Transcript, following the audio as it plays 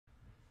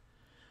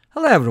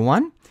Hello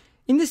everyone.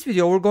 In this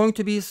video we're going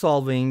to be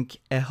solving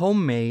a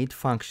homemade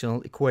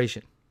functional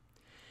equation.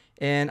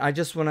 And I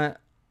just want to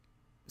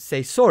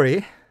say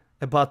sorry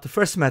about the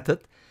first method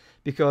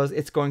because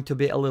it's going to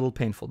be a little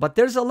painful. But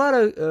there's a lot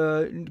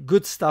of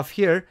good stuff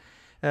here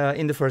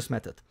in the first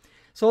method.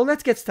 So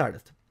let's get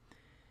started.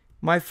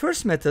 My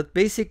first method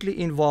basically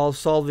involves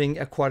solving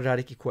a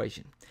quadratic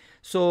equation.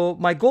 So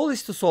my goal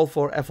is to solve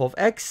for f of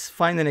x,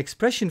 find an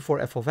expression for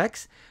f of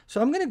x.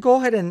 So I'm going to go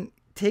ahead and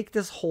take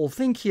this whole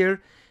thing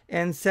here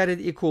and set it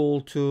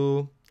equal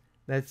to,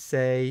 let's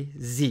say,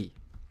 z.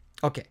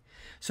 Okay,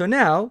 so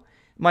now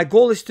my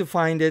goal is to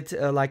find it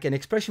like an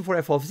expression for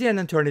f of z and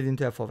then turn it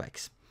into f of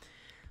x.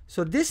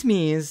 So this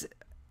means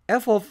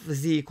f of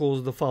z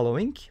equals the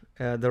following,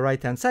 the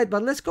right hand side,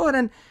 but let's go ahead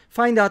and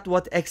find out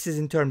what x is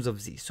in terms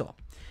of z. So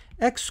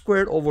x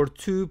squared over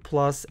 2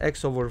 plus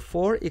x over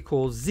 4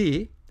 equals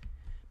z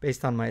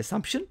based on my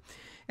assumption.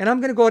 And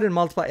I'm going to go ahead and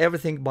multiply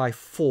everything by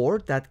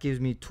 4. That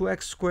gives me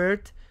 2x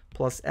squared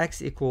plus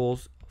x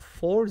equals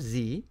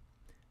 4z,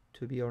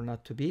 to be or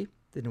not to be,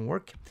 didn't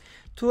work.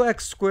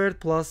 2x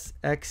squared plus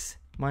x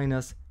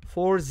minus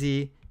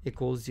 4z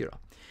equals 0.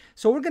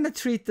 So we're going to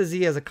treat the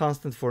z as a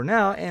constant for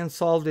now and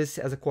solve this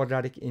as a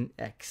quadratic in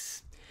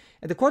x.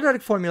 And the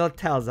quadratic formula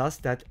tells us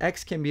that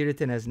x can be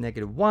written as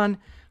 -1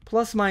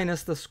 plus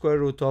minus the square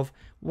root of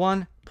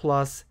 1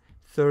 plus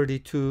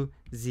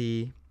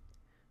 32z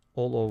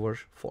all over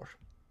 4.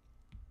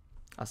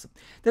 Awesome.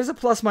 There's a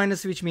plus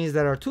minus, which means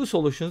there are two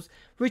solutions.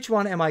 Which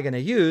one am I going to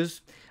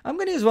use? I'm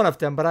going to use one of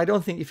them, but I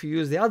don't think if you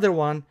use the other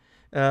one,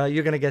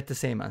 you're going to get the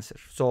same answer.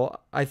 So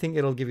I think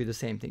it'll give you the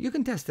same thing. You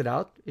can test it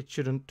out. It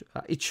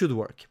should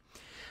work.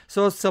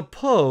 So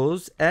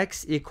suppose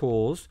x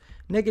equals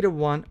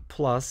 -1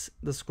 plus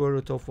the square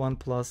root of 1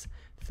 plus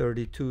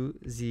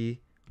 32z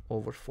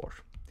over 4.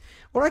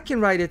 Or I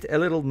can write it a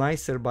little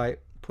nicer by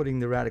putting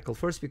the radical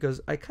first, because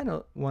I kind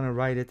of want to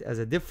write it as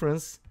a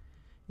difference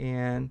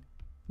and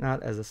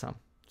not as a sum.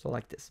 So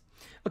like this.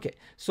 Okay,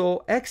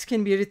 so x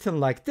can be written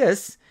like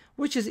this,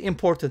 which is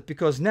important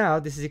because now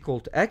this is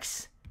equal to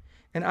x,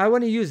 and I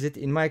want to use it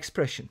in my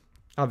expression.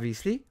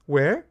 Obviously,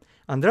 where?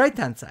 On the right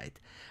hand side.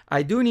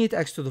 I do need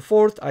x to the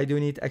fourth, I do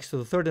need x to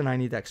the third, and I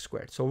need x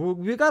squared. So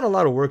we got a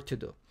lot of work to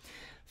do.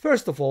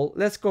 First of all,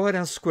 let's go ahead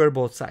and square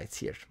both sides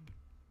here.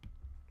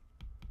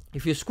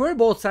 If you square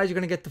both sides, you're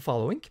going to get the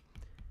following.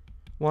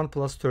 1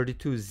 plus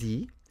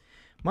 32z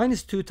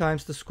minus 2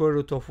 times the square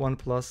root of 1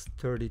 plus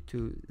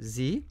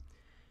 32z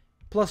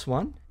plus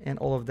 1, and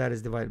all of that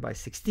is divided by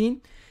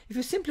 16. If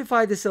you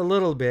simplify this a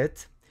little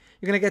bit,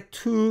 you're going to get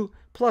 2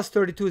 plus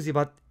 32z,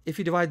 but if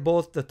you divide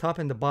both the top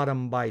and the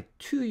bottom by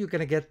 2, you're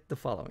going to get the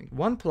following.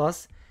 1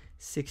 plus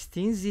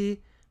 16z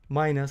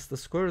minus the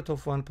square root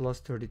of 1 plus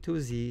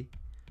 32z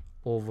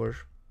over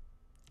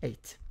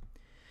 8.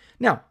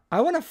 Now,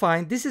 I want to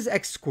find, this is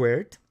x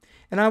squared,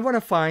 and I want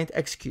to find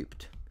x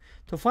cubed.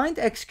 To find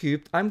x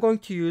cubed, I'm going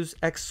to use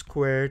x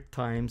squared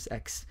times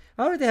x.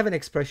 I already have an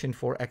expression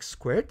for x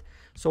squared,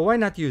 so why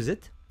not use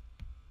it?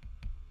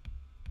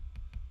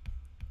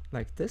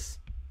 Like this.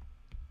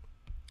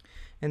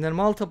 And then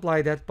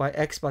multiply that by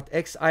x, but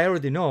x I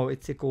already know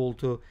it's equal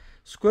to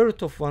square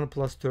root of 1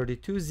 plus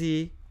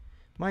 32z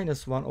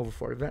minus 1 over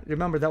 4.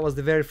 Remember, that was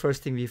the very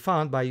first thing we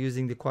found by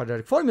using the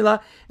quadratic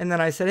formula, and then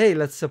I said, hey,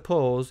 let's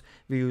suppose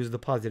we use the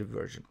positive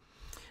version.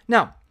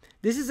 Now,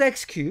 this is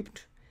x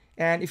cubed.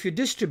 And if you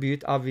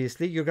distribute,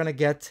 obviously, you're going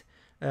to get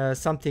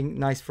something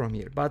nice from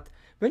here. But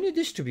when you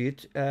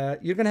distribute,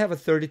 you're going to have a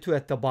 32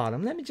 at the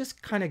bottom. Let me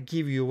just kind of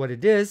give you what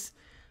it is.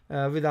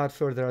 Without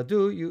further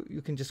ado,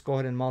 you can just go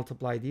ahead and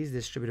multiply these,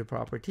 distributive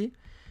property.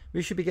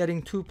 We should be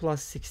getting 2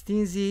 plus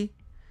 16z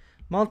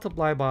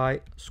multiplied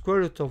by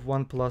square root of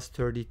 1 plus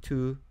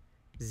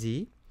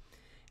 32z.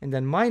 And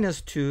then minus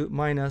 2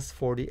 minus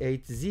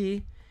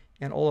 48z.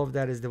 And all of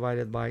that is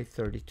divided by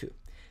 32.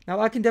 Now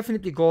I can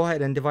definitely go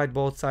ahead and divide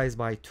both sides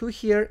by 2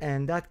 here,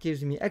 and that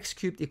gives me x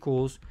cubed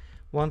equals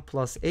 1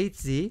 plus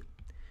 8z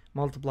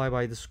multiplied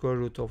by the square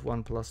root of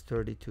 1 plus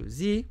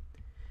 32z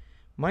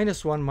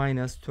minus 1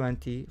 minus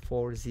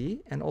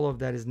 24z, and all of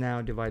that is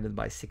now divided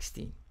by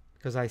 16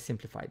 because I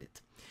simplified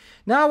it.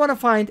 Now I want to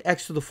find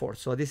x to the fourth.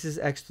 So this is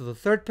x to the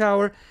third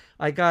power.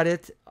 I got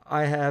it.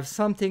 I have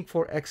something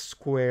for x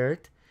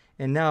squared,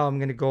 and now I'm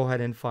going to go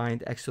ahead and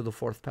find x to the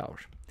fourth power.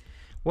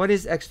 What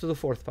is x to the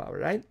fourth power,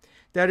 right?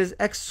 That is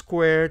x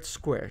squared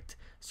squared.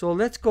 So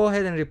let's go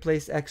ahead and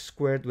replace x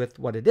squared with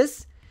what it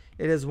is.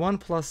 It is 1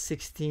 plus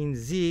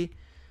 16z.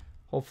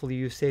 Hopefully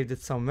you saved it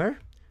somewhere.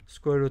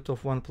 Square root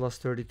of 1 plus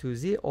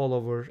 32z all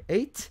over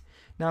 8.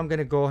 Now I'm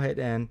going to go ahead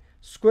and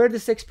square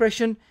this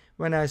expression.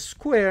 When I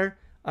square,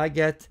 I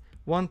get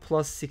 1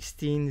 plus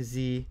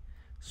 16z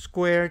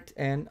squared.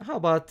 And how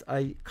about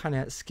I kind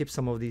of skip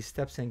some of these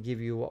steps and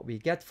give you what we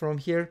get from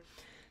here.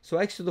 So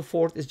x to the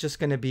fourth is just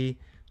going to be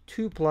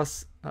 2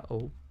 plus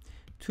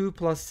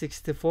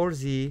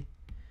 64z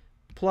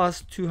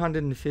plus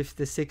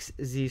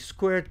 256z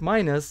squared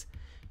minus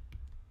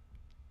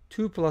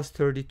 2 plus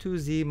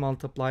 32z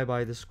multiplied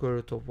by the square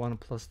root of 1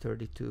 plus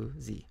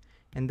 32z.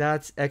 And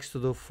that's x to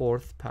the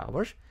fourth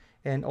power.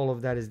 and all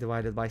of that is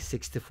divided by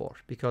 64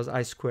 because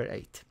I square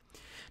 8.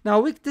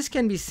 Now this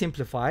can be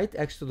simplified.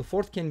 X to the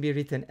fourth can be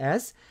written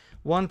as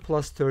 1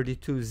 plus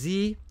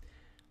 32z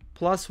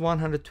plus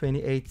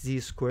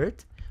 128z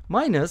squared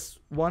minus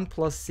 1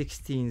 plus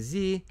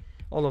 16z,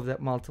 all of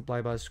that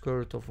multiplied by the square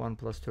root of 1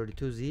 plus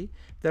 32z.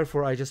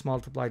 Therefore, I just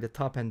multiply the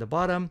top and the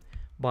bottom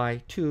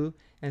by 2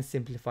 and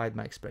simplified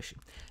my expression.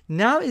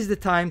 Now is the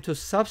time to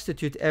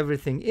substitute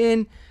everything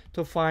in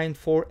to find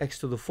 4x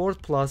to the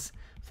fourth plus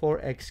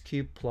 4x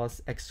cubed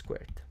plus x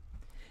squared.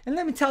 And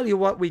let me tell you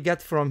what we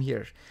get from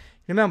here.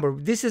 Remember,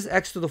 this is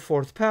x to the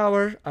fourth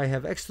power. I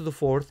have x to the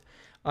fourth.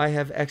 I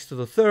have x to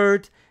the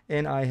third.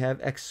 And I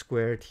have x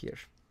squared here.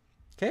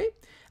 Okay?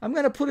 I'm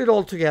going to put it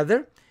all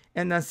together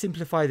and then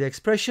simplify the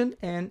expression.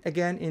 And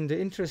again, in the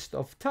interest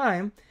of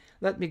time,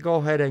 let me go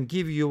ahead and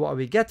give you what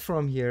we get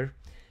from here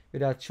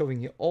without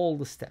showing you all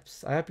the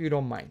steps. I hope you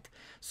don't mind.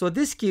 So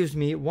this gives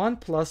me 1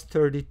 plus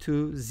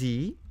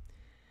 32z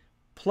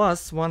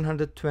plus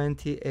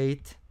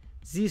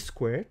 128z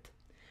squared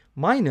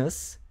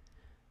minus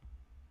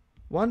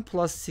 1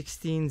 plus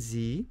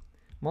 16z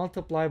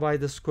multiplied by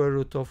the square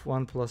root of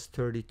 1 plus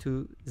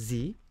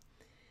 32z.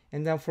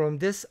 And then from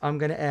this, I'm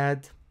going to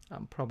add,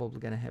 I'm probably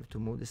going to have to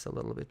move this a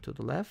little bit to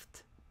the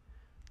left,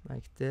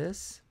 like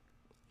this.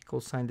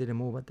 Cosine didn't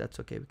move, but that's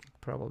okay. We can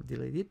probably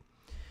delete it.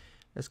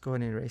 Let's go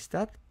ahead and erase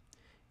that.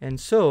 And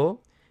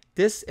so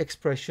this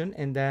expression,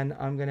 and then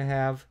I'm going to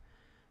have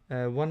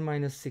 1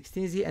 minus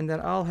 16z, and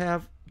then I'll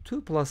have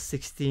 2 plus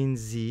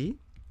 16z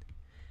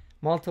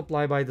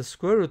multiplied by the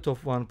square root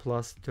of 1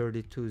 plus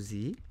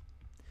 32z.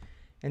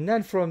 And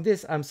then from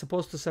this, I'm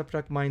supposed to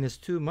subtract minus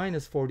 2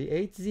 minus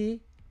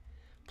 48z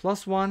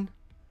plus 1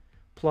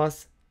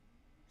 plus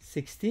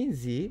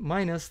 16z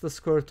minus the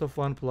square root of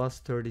 1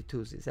 plus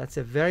 32z. That's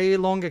a very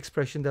long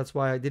expression. That's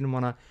why I didn't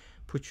want to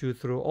put you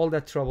through all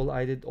that trouble.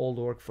 I did all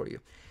the work for you.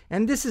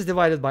 And this is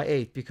divided by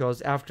 8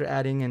 because after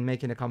adding and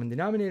making a common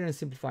denominator and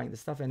simplifying the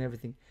stuff and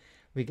everything,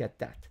 we get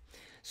that.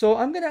 So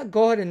I'm going to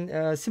go ahead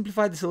and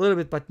simplify this a little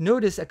bit, but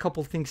notice a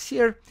couple things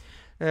here.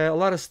 A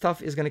lot of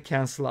stuff is going to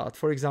cancel out.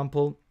 For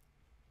example,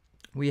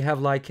 we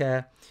have like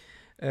a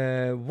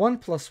 1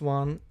 plus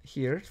 1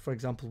 here, for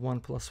example,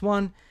 1 plus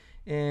 1,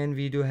 and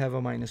we do have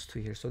a minus 2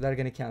 here. So they're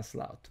going to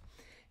cancel out.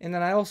 And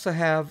then I also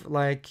have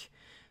like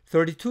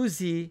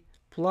 32z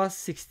plus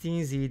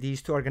 16z.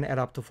 These two are going to add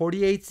up to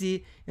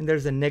 48z, and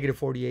there's a negative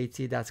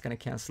 48z that's going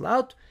to cancel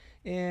out.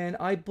 And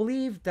I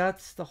believe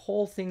that's the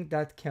whole thing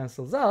that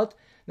cancels out.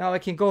 Now I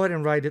can go ahead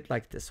and write it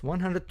like this: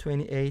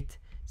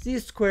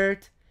 128z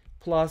squared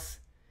plus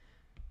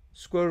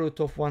square root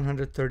of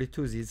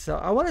 132z. So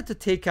I wanted to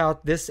take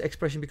out this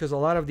expression because a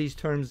lot of these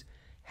terms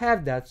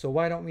have that. So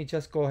why don't we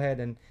just go ahead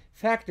and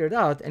factor it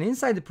out? And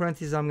inside the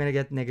parentheses, I'm going to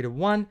get negative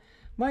 1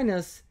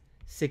 minus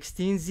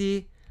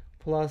 16z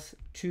plus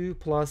 2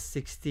 plus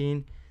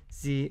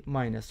 16z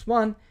minus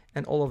 1.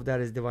 And all of that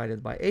is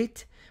divided by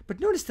 8. But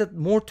notice that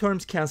more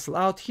terms cancel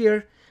out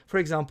here. For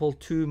example,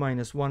 2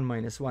 minus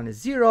 1 is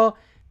 0.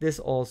 This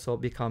also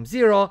becomes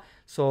 0.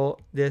 So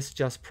this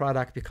just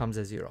product becomes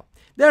a 0.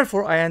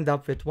 Therefore, I end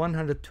up with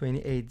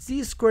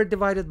 128z squared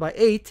divided by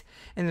 8.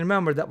 And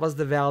remember, that was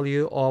the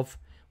value of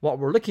what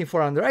we're looking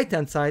for on the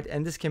right-hand side.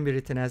 And this can be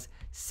written as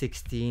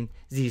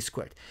 16z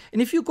squared. And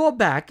if you go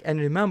back and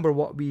remember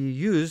what we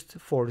used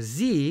for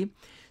z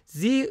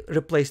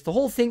replaced the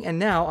whole thing. And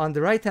now on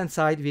the right-hand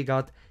side, we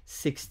got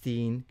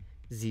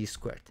 16z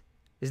squared.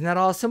 Isn't that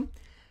awesome?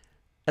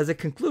 As a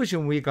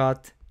conclusion, we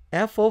got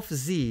f of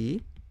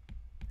z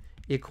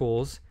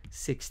equals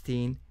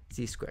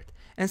 16z squared.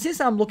 And since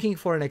I'm looking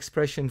for an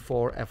expression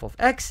for f of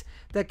x,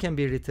 that can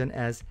be written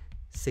as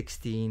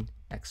 16x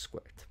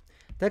squared.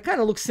 That kind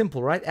of looks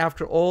simple, right?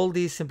 After all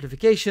these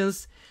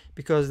simplifications,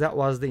 because that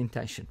was the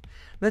intention.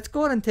 Let's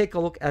go ahead and take a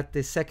look at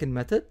the second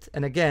method.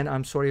 And again,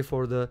 I'm sorry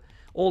for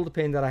all the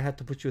pain that I had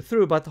to put you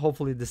through, but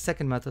hopefully the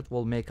second method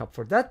will make up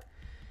for that.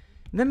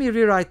 Let me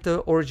rewrite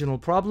the original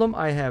problem.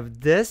 I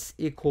have this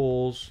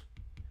equals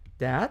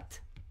that.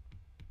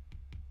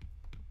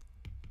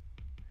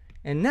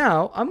 And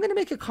now I'm going to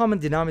make a common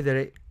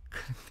denominator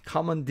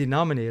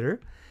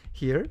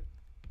here.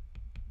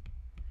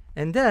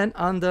 And then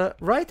on the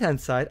right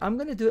hand side, I'm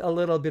going to do a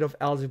little bit of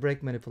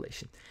algebraic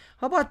manipulation.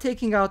 How about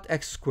taking out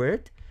x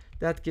squared?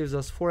 That gives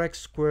us 4x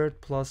squared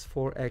plus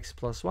 4x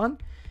plus 1.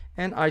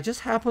 And I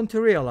just happen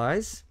to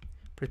realize,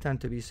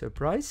 pretend to be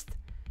surprised,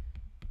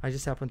 I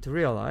just happen to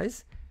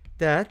realize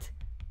that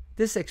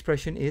this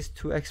expression is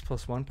 2x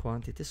plus 1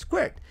 quantity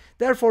squared.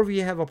 Therefore, we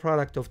have a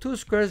product of two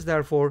squares.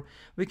 Therefore,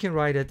 we can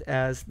write it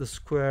as the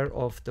square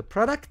of the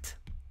product.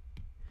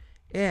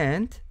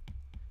 And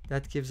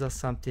that gives us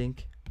something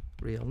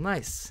real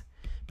nice.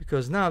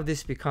 Because now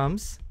this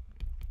becomes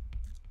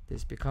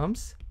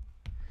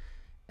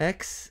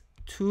x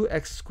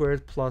 2x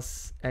squared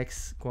plus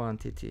x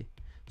quantity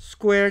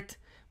squared.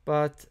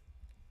 But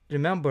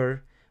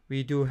remember,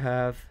 we do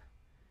have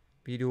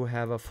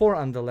a 4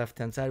 on the left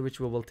hand side, which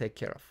we will take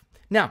care of.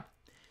 Now,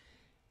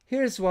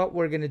 here's what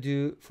we're going to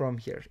do from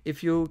here.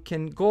 If you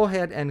can go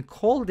ahead and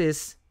call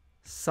this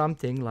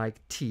something like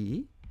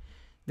t,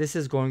 this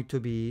is going to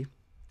be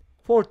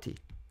 40,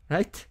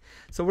 right?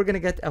 So we're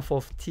going to get f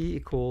of t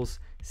equals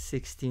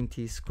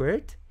 16t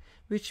squared,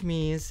 which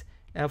means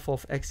f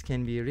of x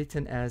can be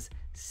written as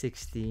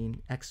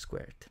 16x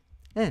squared.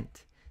 And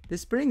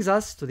this brings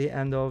us to the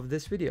end of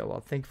this video. Well,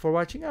 thank you for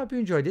watching. I hope you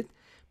enjoyed it.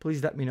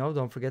 Please let me know.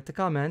 Don't forget to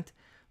comment,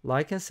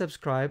 like, and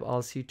subscribe.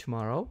 I'll see you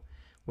tomorrow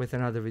with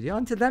another video.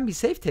 Until then, be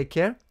safe, take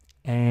care,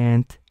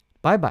 and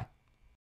bye-bye.